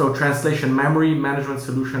 So translation memory management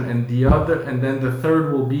solution, and then the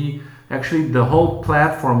third will be actually the whole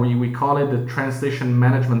platform. We call it the translation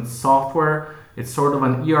management software. It's sort of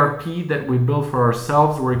an ERP that we built for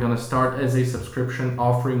ourselves. We're going to start as a subscription,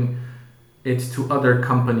 offering it to other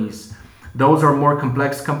companies. Those are more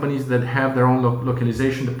complex companies that have their own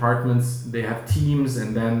localization departments. They have teams,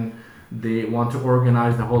 and then they want to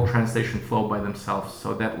organize the whole translation flow by themselves.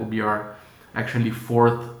 So that will be our actually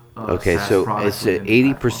fourth SaaS so it's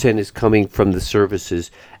 80% is coming from the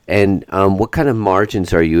services. And what kind of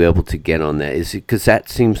margins are you able to get on that? Is it because that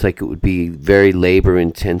seems like it would be very labor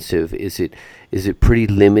intensive? Is it pretty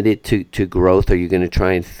limited to growth? Are you going to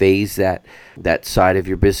try and phase that side of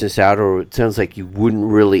your business out, or it sounds like you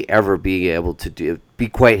wouldn't really ever be able to be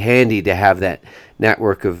quite handy to have that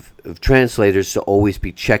network of translators to always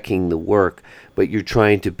be checking the work, but you're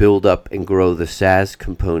trying to build up and grow the SaaS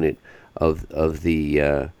component of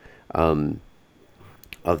the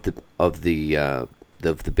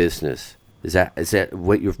business. Is that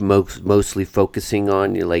what you're mostly focusing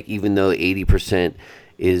on? You're like, even though 80%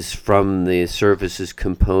 is from the services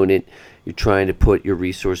component, you're trying to put your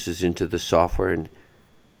resources into the software. And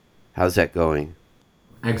how's that going?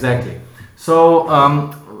 Exactly. So,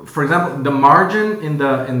 for example, the margin in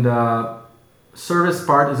the service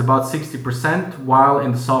part is about 60%, while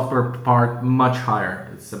in the software part much higher.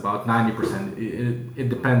 It's about 90%. It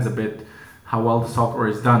depends a bit how well the software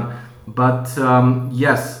is done. But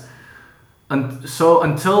yes, so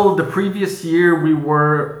until the previous year, we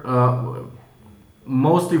were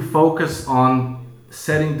mostly focused on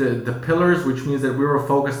setting the pillars, which means that we were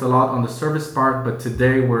focused a lot on the service part. But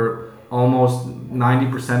today we're almost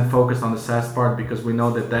 90% focused on the SaaS part because we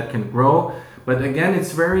know that can grow. But again,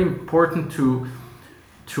 it's very important to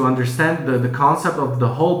understand the concept of the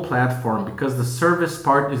whole platform, because the service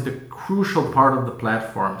part is the crucial part of the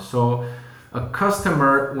platform. So a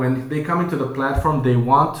customer, when they come into the platform, they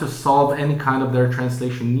want to solve any kind of their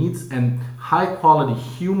translation needs, and high quality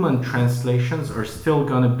human translations are still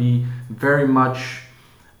going to be very much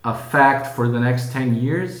a fact for the next 10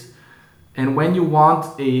 years. And when you want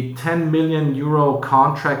a 10 million euro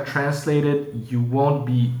contract translated, you won't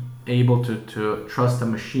be able to trust a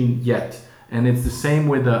machine yet. And it's the same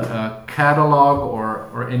with a catalog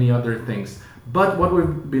or any other things. But what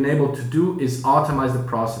we've been able to do is optimize the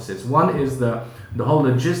processes. One is the whole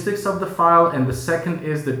logistics of the file, and the second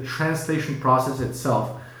is the translation process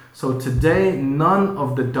itself. So today, none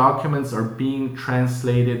of the documents are being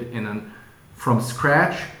translated from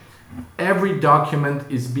scratch. Every document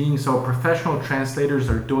is being, so professional translators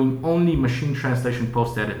are doing only machine translation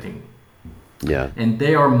post-editing. Yeah. And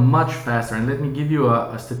they are much faster. And let me give you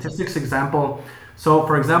a statistics example. So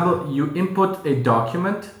for example, you input a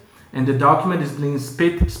document, and the document is being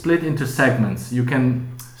split into segments. You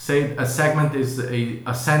can say a segment is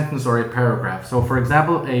a sentence or a paragraph. So for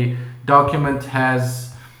example, a document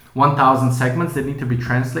has 1,000 segments that need to be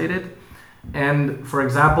translated. And for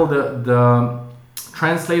example, the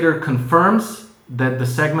translator confirms that the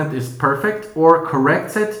segment is perfect or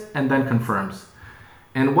corrects it and then confirms.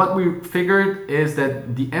 And what we figured is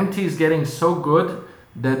that the MT is getting so good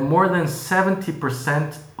that more than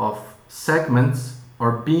 70% of segments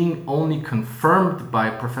are being only confirmed by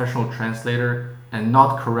a professional translator and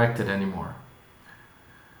not corrected anymore.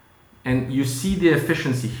 And you see the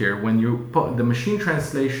efficiency here when you put the machine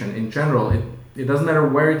translation in general, it doesn't matter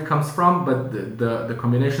where it comes from, but the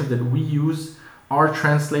combinations that we use, our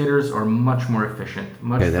translators are much more efficient,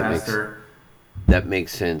 much faster. That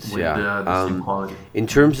makes sense. With the same quality. In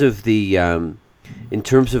terms of in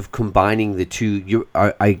terms of combining the two,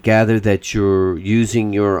 I gather that you're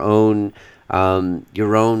using your own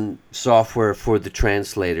software for the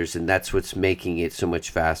translators, and that's what's making it so much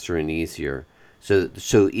faster and easier.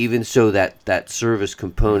 So even so that service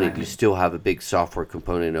component, exactly. You still have a big software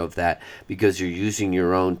component of that because you're using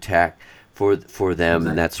your own tech for them, exactly.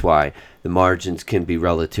 And that's why the margins can be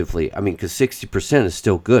relatively. I mean, because 60% is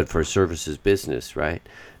still good for a services business, right?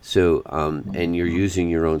 So and you're using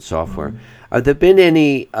your own software. Have there been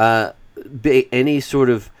any sort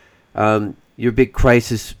of your big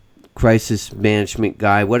crisis management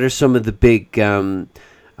guy? What are some of the big some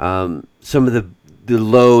of the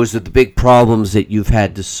lows or the big problems that you've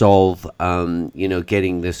had to solve,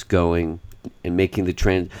 getting this going and making the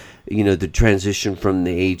transition from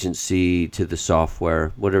the agency to the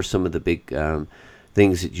software? What are some of the big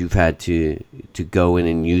things that you've had to go in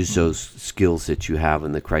and use those skills that you have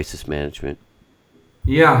in the crisis management?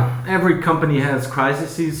 Yeah, every company has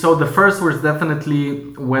crises. So the first was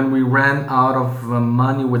definitely when we ran out of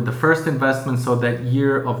money with the first investment. So that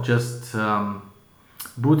year of just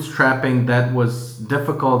bootstrapping, that was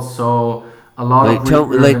difficult. So a lot of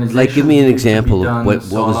give me an example of what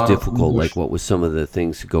was difficult. Like what was some of the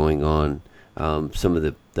things going on, some of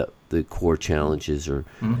the core challenges, or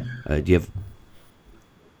do you have?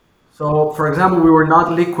 So, for example, we were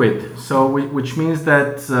not liquid, which means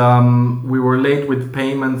that we were late with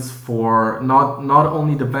payments for not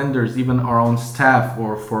only the vendors, even our own staff,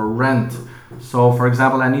 or for rent. So, for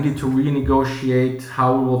example, I needed to renegotiate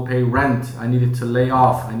how we will pay rent. I needed to lay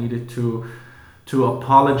off. I needed to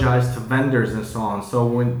apologize to vendors and so on. So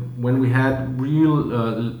when we had real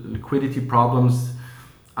liquidity problems,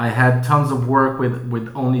 I had tons of work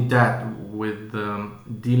with only that, with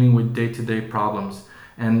dealing with day-to-day problems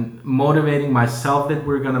and motivating myself that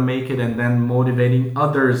we're going to make it, and then motivating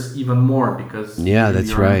others even more, because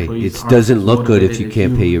that's right. It doesn't look good if you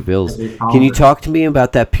can't pay your bills. Can you talk to me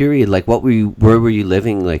about that period? Like where were you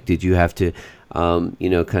living? Like, did you have to kind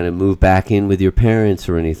of move back in with your parents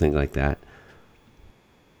or anything like that?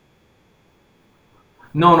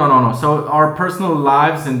 No. So our personal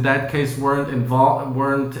lives in that case weren't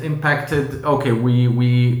impacted. Okay,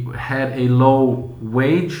 we had a low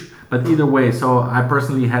wage, but either way, so I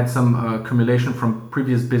personally had some accumulation from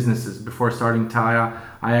previous businesses. Before starting Taya,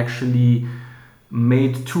 I actually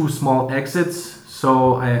made 2 small exits,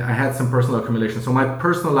 so I had some personal accumulation. So my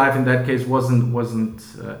personal life in that case wasn't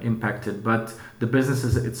impacted, but the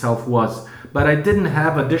business itself was. But I didn't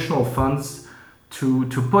have additional funds to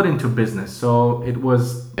put into business, so it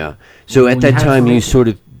was. Yeah. So at that time, you sort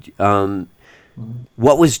of.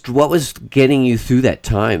 What was getting you through that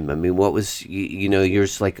time? I mean, what was you're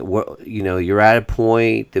just like you're at a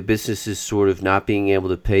point, the business is sort of not being able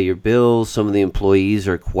to pay your bills. Some of the employees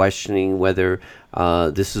are questioning whether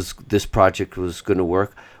this project was going to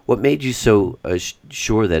work. What made you so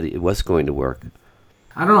sure that it was going to work?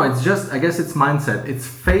 I don't know. It's just, I guess it's mindset. It's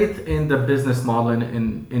faith in the business model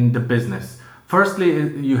and in the business. Firstly,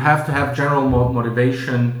 you have to have general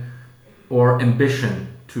motivation or ambition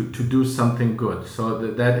to do something good. So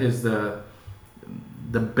that is the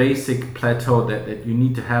basic plateau that you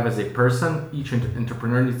need to have as a person. Each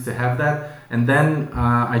entrepreneur needs to have that. And then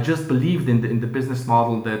I just believed in the business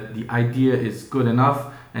model, that the idea is good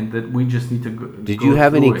enough and that we just need to go. Did you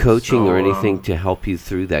have any coaching or anything to help you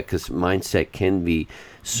through that? Because mindset can be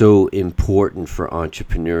so important for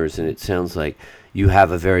entrepreneurs, and it sounds like you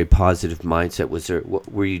have a very positive mindset.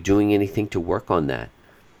 Were you doing anything to work on that?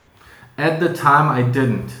 At the time, I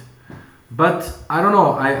didn't. But I don't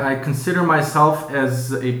know, I consider myself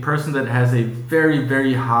as a person that has a very,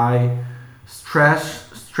 very high stress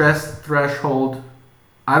threshold.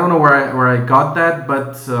 I don't know where I got that,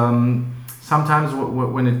 but sometimes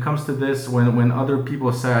when it comes to this, when other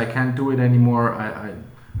people say I can't do it anymore,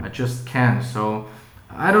 I just can't. So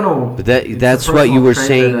I don't know. But that It's a that's what you personal were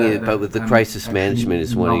trait that saying. But that with the I'm crisis actually management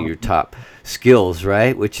is one of not. your top skills,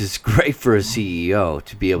 right? Which is great for a CEO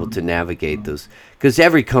to be able to navigate those, because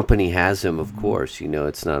every company has them, of course.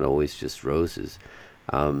 It's not always just roses.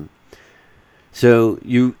 Um, so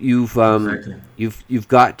Exactly. you've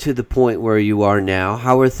got to the point where you are now.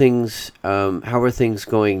 How are things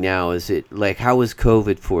going now? Is it like, how was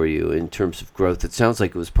COVID for you in terms of growth? It sounds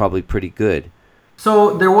like it was probably pretty good.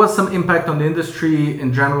 So there was some impact on the industry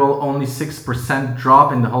in general, only 6%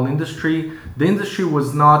 drop in the whole industry. The industry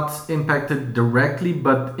was not impacted directly,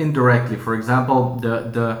 but indirectly. For example,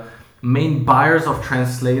 the main buyers of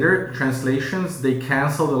translations, they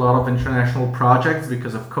canceled a lot of international projects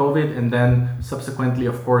because of COVID, and then subsequently,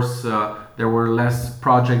 of course, there were less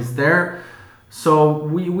projects there. So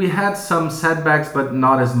we had some setbacks, but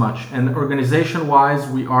not as much. And organization wise,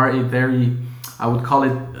 we are a very, I would call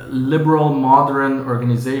it, liberal, modern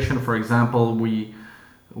organization. For example, we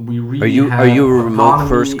Are really you are you have a remote autonomy.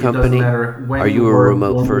 first It doesn't company? matter Are when you you a work,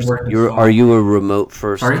 remote when you first? work, and so Are on. you a remote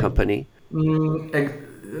first Sorry. company?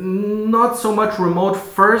 Not so much remote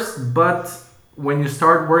first, but when you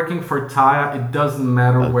start working for Taya, it doesn't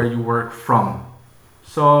matter where Okay. you work from.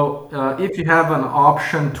 So if you have an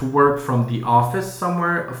option to work from the office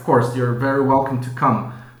somewhere, of course, you're very welcome to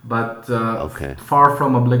come, but Okay. far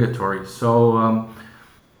from obligatory. So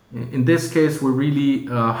in this case, we really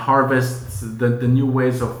harvest the new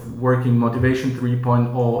ways of working, Motivation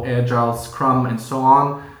 3.0, Agile, Scrum, and so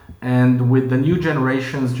on. And with the new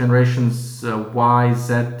generations Y,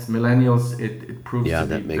 Z, Millennials, it proves Yeah, to be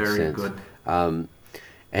that makes very sense. good. Um,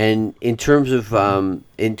 and in terms of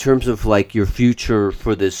like your future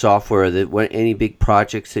for the software, any big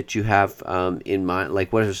projects that you have in mind?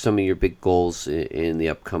 Like, what are some of your big goals in the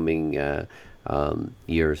upcoming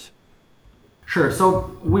years? Sure.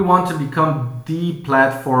 So we want to become the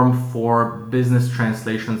platform for business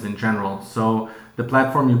translations in general. So the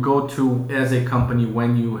platform you go to as a company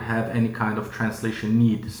when you have any kind of translation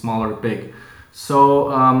need, small or big.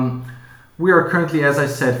 So we are currently, as I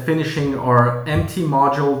said, finishing our MT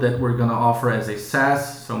module that we're going to offer as a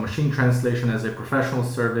SaaS, so machine translation as a professional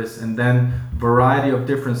service, and then variety of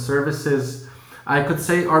different services. I could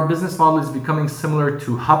say our business model is becoming similar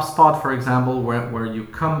to HubSpot, for example, where you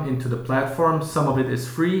come into the platform, some of it is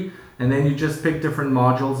free, and then you just pick different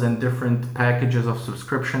modules and different packages of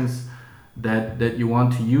subscriptions that you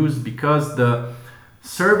want to use, because the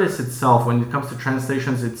service itself, when it comes to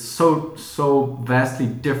translations, it's so vastly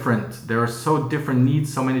different. There are so different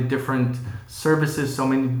needs, so many different services, so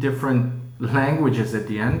many different languages at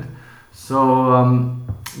the end. So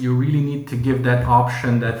you really need to give that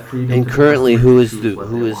option, that freedom And to the currently, customer to who is choose the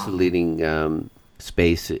what they who is the want. leading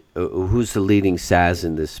space? Who's the leading SaaS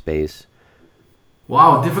in this space?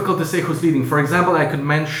 Wow, difficult to say who's leading. For example, I could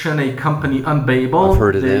mention a company, I've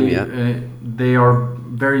heard Unbayable. of them. Yeah. They are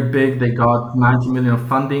very big. They got 90 million of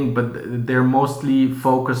funding, but they're mostly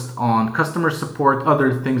focused on customer support,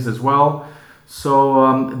 other things as well.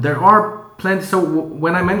 So there are plenty. So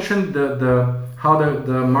when I mentioned the how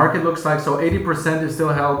the market looks like, so 80% is still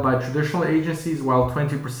held by traditional agencies, while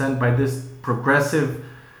 20% by this progressive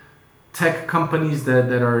tech companies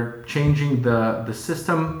that are changing the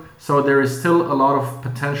system. So there is still a lot of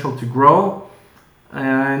potential to grow.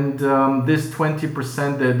 And this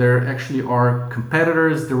 20% that there actually are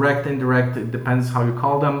competitors, direct, indirect, it depends how you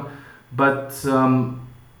call them. But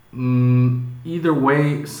either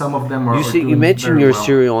way, some of them You are see, you doing mentioned very you're a well.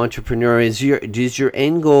 serial entrepreneur. Is your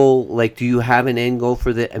end goal, like, do you have an end goal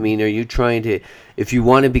for that? I mean, are you trying to, if you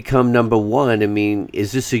want to become number one? I mean,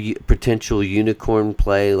 is this a potential unicorn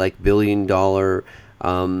play, like $1 billion?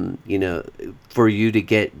 For you to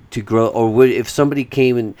get to grow, or if somebody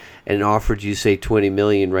came and offered you, say, 20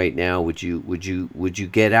 million right now, would you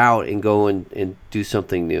get out and go and do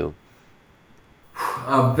something new?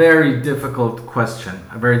 A very difficult question.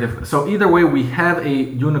 A very difficult. So either way, we have a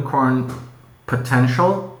unicorn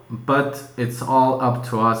potential, but it's all up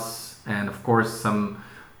to us, and of course some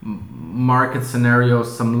market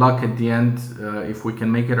scenarios, some luck at the end, if we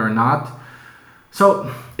can make it or not.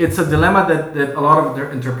 So it's a dilemma that a lot of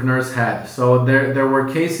the entrepreneurs had. So there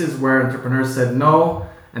were cases where entrepreneurs said no,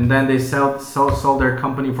 and then they sold their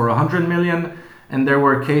company for 100 million. And there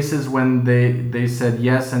were cases when they said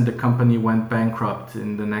yes, and the company went bankrupt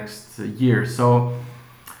in the next year. So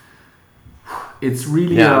it's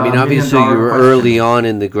really Yeah, I mean, a million obviously you dollar were early question. on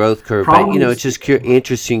in the growth curve, but Probably, it's just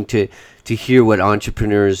interesting to hear what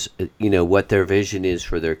entrepreneurs, what their vision is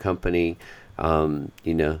for their company, um,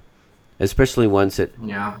 you know, especially ones that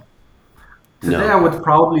yeah. Today I no. would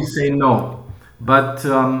probably say no, but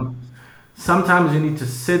sometimes you need to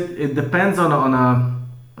sit. It depends on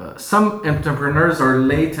some entrepreneurs are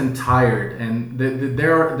late and tired, and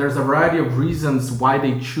there's a variety of reasons why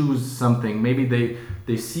they choose something. Maybe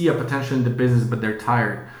they see a potential in the business, but they're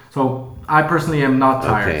tired. So I personally am not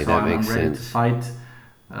tired, Okay, so that I'm makes ready to sense. fight,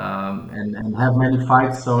 and have many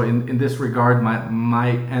fights. So in this regard, my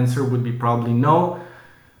answer would be probably no.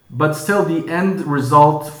 But still, the end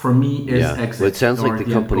result for me is Yeah. Well, it exit, sounds like or the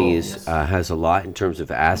the end company goal. is Yes. has a lot in terms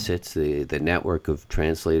of assets. The network of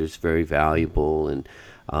translators very valuable, and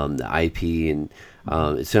the IP, and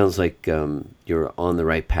it sounds like you're on the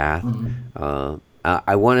right path.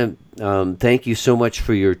 I want to thank you so much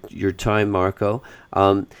for your time, Marco.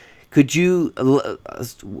 Could you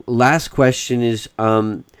last question is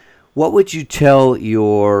what would you tell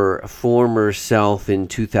your former self in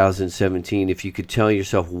 2017 if you could tell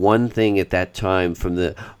yourself one thing at that time from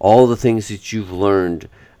all the things that you've learned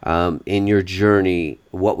in your journey?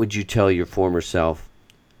 What would you tell your former self?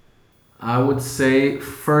 I would say,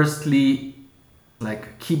 firstly,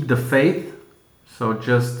 like, keep the faith. So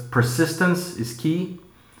just persistence is key.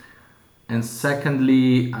 And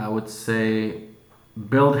secondly, I would say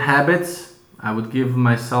build habits. I would give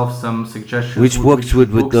myself some suggestions Which books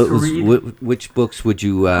would books to those read. which books would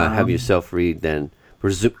you have Um, yourself read then?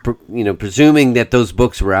 Presuming that those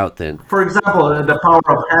books were out then. for example, The Power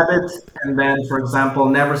of Habit, and then, for example,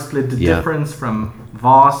 Never Split the Yeah. Difference from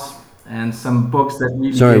Voss, and some books that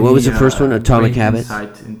really Sorry, gave what was me the first one? a Atomic great Habits?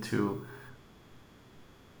 insight into.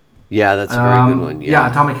 Yeah, that's a very good one. Yeah,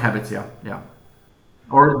 Yeah. Atomic Habits. Yeah, yeah.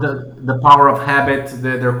 Or the Power of Habit.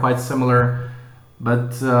 They're quite similar,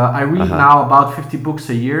 but I read Uh-huh. now about 50 books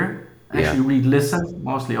a year. Yeah. Actually, listen,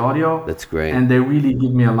 mostly audio, That's great. and they really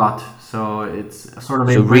give me a lot. So it's sort of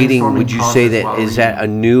a So reading, brainstorming would you say process that while is that a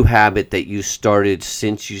reading. new habit that you started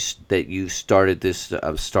since that you started this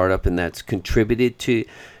startup, and that's contributed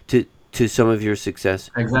to some of your success?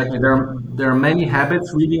 Exactly. There are many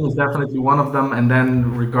habits. Reading is definitely one of them, and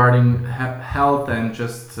then regarding health and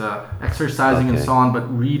just exercising and so Okay. on. But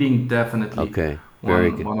reading definitely Okay.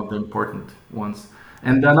 Very good. one of the important ones.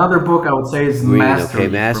 And another book I would say is Green, okay, Mastery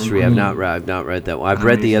from Mastery. Green. I've not read that one. I've An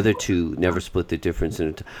read the amazing other book. two. Never Split the Difference in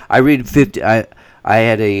it. I read 50. I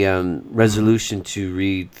had a resolution to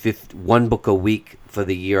read one book a week for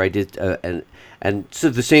the year. I did, and so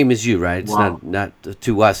the same as you, right? It's Wow. not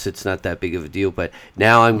to us. It's not that big of a deal. But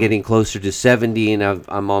now I'm getting closer to 70, and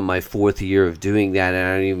I'm on my fourth year of doing that, and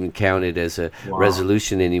I don't even count it as a Wow.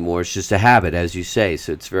 resolution anymore. It's just a habit, as you say.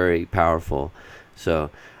 So it's very powerful. So,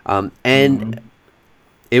 and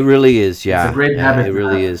it really is, It's a yeah. great habit It to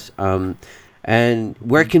really have. is. And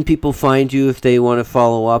where can people find you if they want to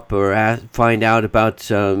follow up or find out about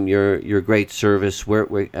your great service? Where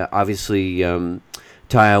obviously,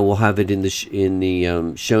 Taya will have it in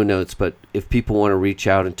the show notes. But if people want to reach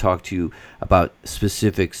out and talk to you about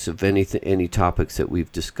specifics of any topics that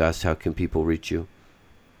we've discussed, how can people reach you?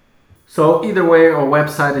 So either way, our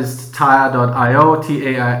website is taia.io,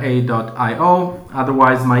 taia.io.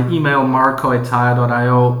 Otherwise, my email,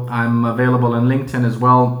 marco@taia.io. I'm available on LinkedIn as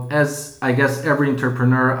well. As I guess every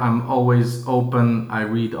entrepreneur, I'm always open. I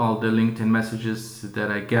read all the LinkedIn messages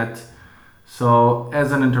that I get. So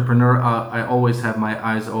as an entrepreneur, I always have my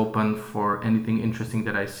eyes open for anything interesting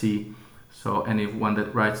that I see. So anyone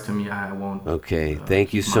that writes to me, I won't Okay.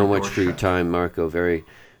 Thank you keep so my much door for your shut. time, Marco. Very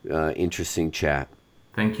interesting chat.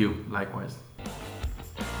 Thank you. Likewise.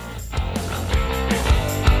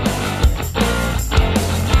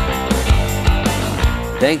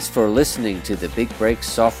 Thanks for listening to the Big Break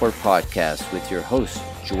Software Podcast with your host,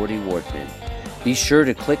 Jordy Wardman. Be sure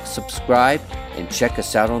to click subscribe and check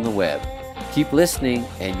us out on the web. Keep listening,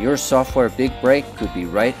 and your software big break could be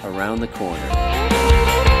right around the corner.